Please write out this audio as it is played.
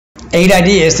8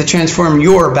 ideas to transform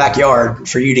your backyard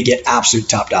for you to get absolute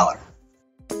top dollar.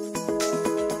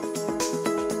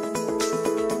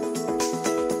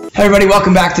 Hey everybody,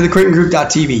 welcome back to the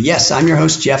QuintinGroup.tv. Yes, I'm your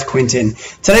host, Jeff Quintin.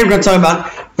 Today we're going to talk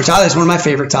about, which I think is one of my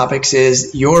favorite topics,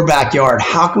 is your backyard.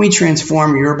 How can we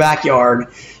transform your backyard?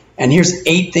 And here's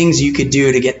 8 things you could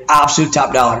do to get absolute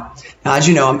top dollar. Now, as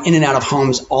you know, I'm in and out of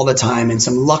homes all the time, and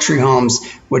some luxury homes,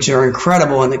 which are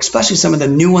incredible, and especially some of the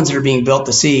new ones that are being built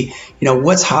to see,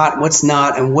 what's hot, what's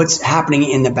not, and what's happening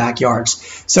in the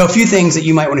backyards. So a few things that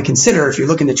you might want to consider if you're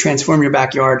looking to transform your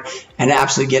backyard and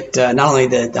absolutely get not only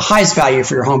the highest value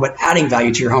for your home, but adding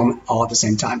value to your home all at the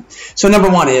same time. So number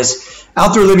 1 is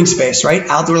outdoor living space, right?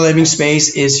 Outdoor living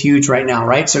space is huge right now,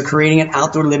 right? So creating an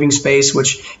outdoor living space,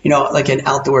 which, like an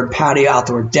outdoor patio,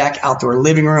 outdoor deck, outdoor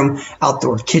living room,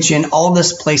 outdoor kitchen, all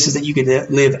this places that you could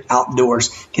live outdoors.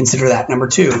 Consider that. Number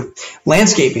 2,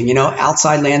 landscaping,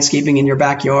 outside landscaping in your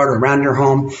backyard or around your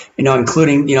home,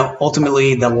 including,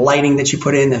 ultimately the lighting that you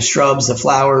put in, the shrubs, the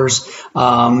flowers,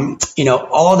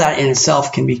 all that in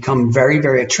itself can become very,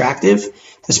 very attractive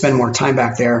to spend more time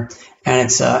back there. And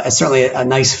it's certainly a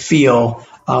nice feel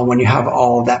when you have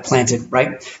all of that planted,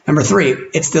 right? Number 3,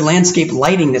 it's the landscape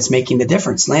lighting that's making the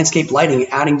difference. Landscape lighting,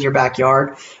 adding to your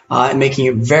backyard and making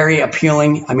it very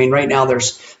appealing. I mean, right now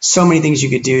there's so many things you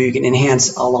could do. You can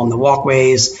enhance along the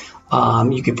walkways.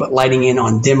 You can put lighting in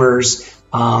on dimmers.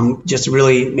 Just to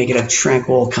really make it a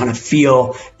tranquil kind of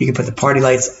feel. You can put the party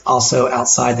lights also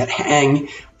outside that hang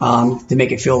to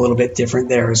make it feel a little bit different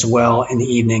there as well in the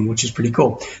evening, which is pretty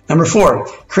cool. Number 4,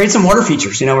 create some water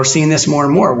features. We're seeing this more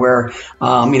and more where,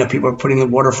 people are putting the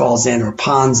waterfalls in or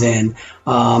ponds in.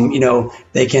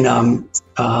 They can,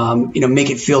 make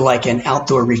it feel like an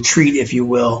outdoor retreat, if you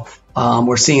will.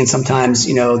 We're seeing sometimes,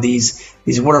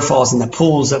 these waterfalls and the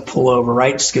pools that pull over,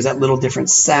 right? Just gives that little different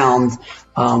sound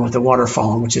with the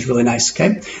waterfall, which is really nice,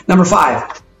 okay? Number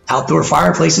 5, outdoor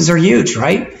fireplaces are huge,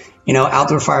 right?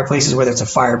 Outdoor fireplaces, whether it's a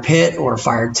fire pit or a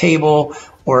fire table,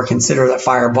 or consider that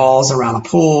fireballs around a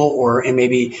pool, or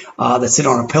maybe that sit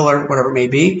on a pillar, whatever it may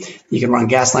be. You can run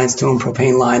gas lines to them,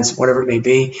 propane lines, whatever it may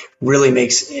be. Really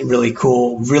makes it really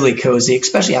cool, really cozy,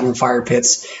 especially having fire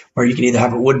pits where you can either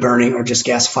have it wood burning or just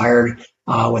gas fired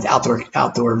with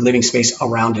outdoor living space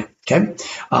around it. Okay.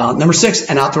 Number 6,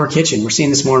 an outdoor kitchen. We're seeing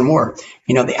this more and more.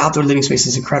 The outdoor living space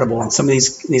is incredible. And some of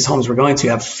these homes we're going to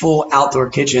have full outdoor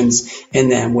kitchens in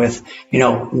them with,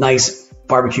 nice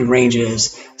barbecue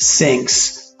ranges,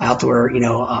 sinks, outdoor,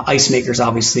 ice makers,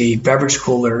 obviously, beverage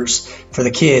coolers for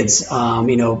the kids,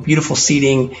 beautiful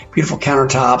seating, beautiful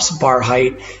countertops, bar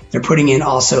height. They're putting in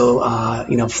also,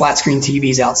 flat screen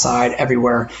TVs outside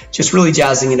everywhere, just really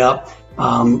jazzing it up.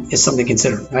 Is something to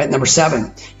consider, right? Number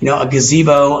 7, a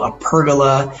gazebo, a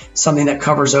pergola, something that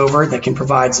covers over, that can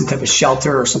provide some type of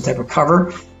shelter or some type of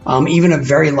cover. Even a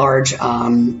very large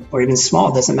or even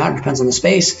small, doesn't matter, depends on the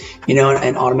space,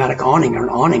 an automatic awning or an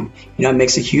awning, it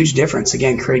makes a huge difference,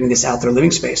 again, creating this outdoor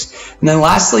living space. And then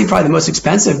lastly, probably the most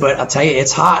expensive, but I'll tell you,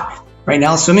 it's hot right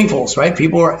now, swimming pools, right?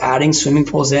 People are adding swimming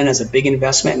pools in as a big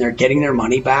investment and they're getting their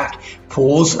money back.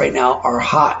 Pools right now are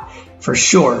hot for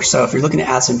sure. So if you're looking to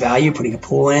add some value, putting a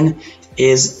pool in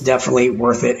is definitely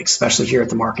worth it, especially here at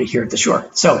the market, here at the shore.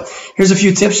 So here's a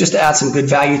few tips just to add some good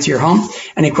value to your home.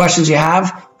 Any questions you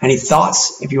have, any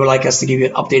thoughts, if you would like us to give you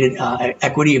an updated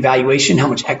equity evaluation, how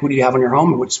much equity you have on your home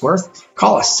and what it's worth,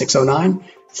 call us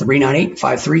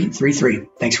 609-398-5333.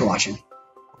 Thanks for watching.